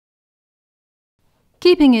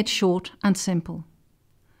keeping it short and simple.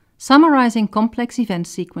 Summarizing complex event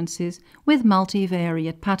sequences with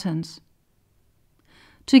multivariate patterns.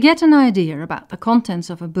 To get an idea about the contents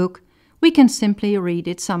of a book, we can simply read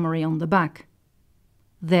its summary on the back.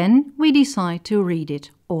 Then we decide to read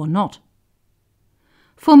it or not.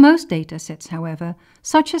 For most datasets, however,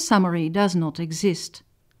 such a summary does not exist,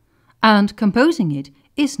 and composing it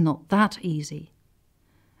is not that easy.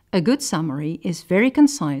 A good summary is very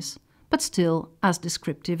concise, but still as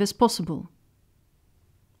descriptive as possible.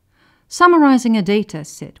 Summarizing a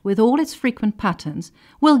dataset with all its frequent patterns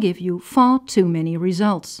will give you far too many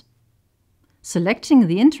results. Selecting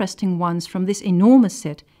the interesting ones from this enormous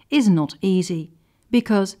set is not easy,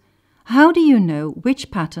 because how do you know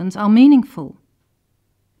which patterns are meaningful?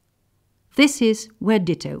 This is where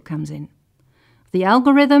DITTO comes in. The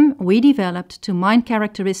algorithm we developed to mine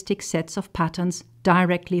characteristic sets of patterns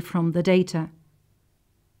directly from the data.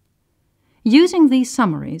 Using these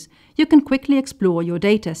summaries, you can quickly explore your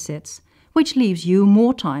data sets, which leaves you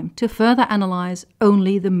more time to further analyze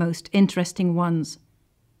only the most interesting ones.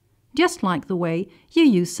 Just like the way you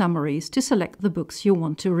use summaries to select the books you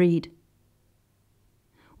want to read.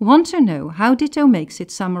 Want to know how DITTO makes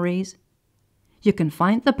its summaries? You can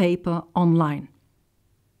find the paper online.